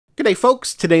G'day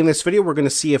folks, today in this video we're going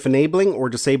to see if enabling or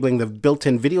disabling the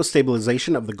built-in video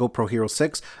stabilization of the GoPro Hero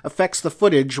 6 affects the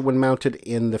footage when mounted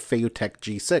in the FeiyuTech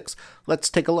G6.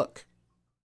 Let's take a look.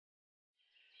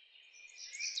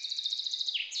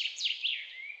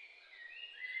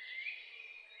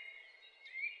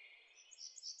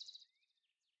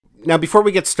 Now before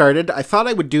we get started, I thought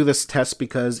I would do this test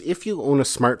because if you own a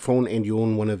smartphone and you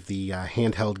own one of the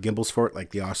handheld gimbals for it, like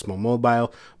the Osmo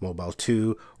Mobile, Mobile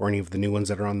 2, or any of the new ones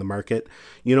that are on the market,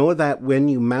 you know that when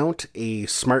you mount a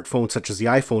smartphone such as the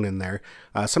iPhone in there,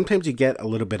 sometimes you get a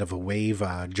little bit of a wave,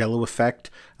 jello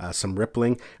effect, some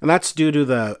rippling, and that's due to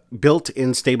the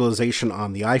built-in stabilization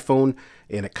on the iPhone,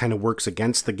 and it kind of works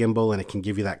against the gimbal and it can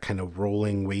give you that kind of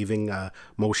rolling, waving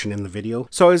motion in the video.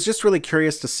 So I was just really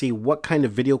curious to see what kind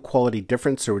of video quality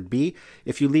difference there would be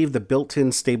if you leave the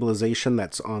built-in stabilization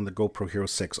that's on the GoPro Hero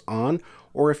 6 on,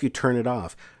 or if you turn it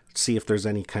off. See if there's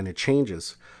any kind of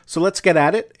changes. So let's get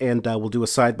at it, and we'll do a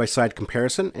side-by-side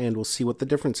comparison and we'll see what the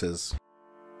difference is.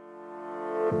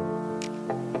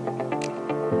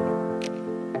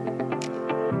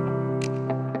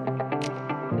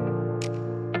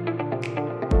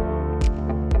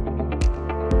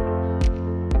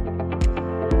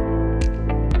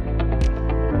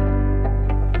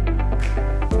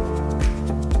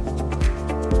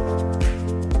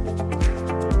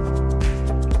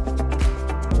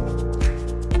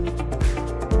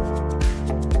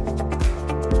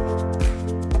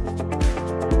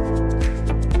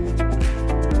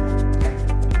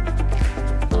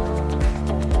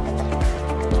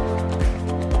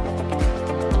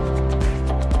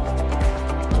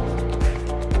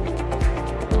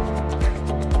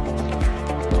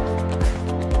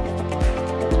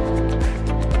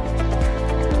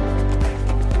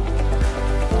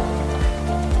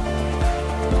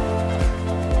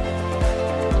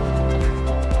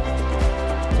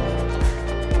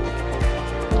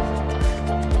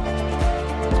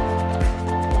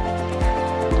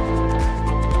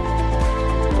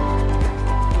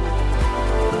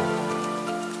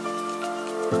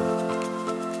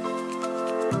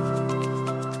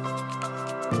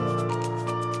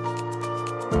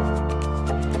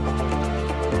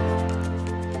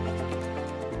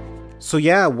 So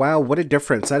yeah, wow, what a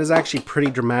difference. That is actually pretty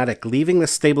dramatic. Leaving the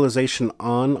stabilization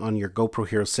on your GoPro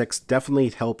Hero 6 definitely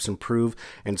helps improve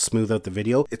and smooth out the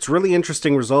video. It's really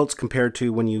interesting results compared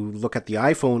to when you look at the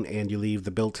iPhone and you leave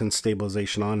the built-in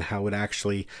stabilization on, how it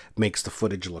actually makes the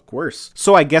footage look worse.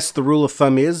 So I guess the rule of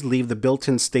thumb is leave the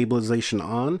built-in stabilization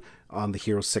on the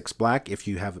Hero 6 Black. If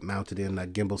you have it mounted in a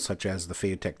gimbal such as the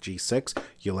FeiyuTech G6,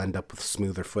 you'll end up with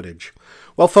smoother footage.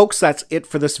 Well folks, that's it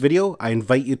for this video. I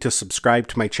invite you to subscribe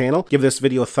to my channel. Give this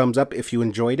video a thumbs up if you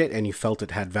enjoyed it and you felt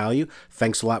it had value.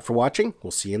 Thanks a lot for watching.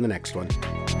 We'll see you in the next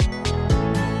one.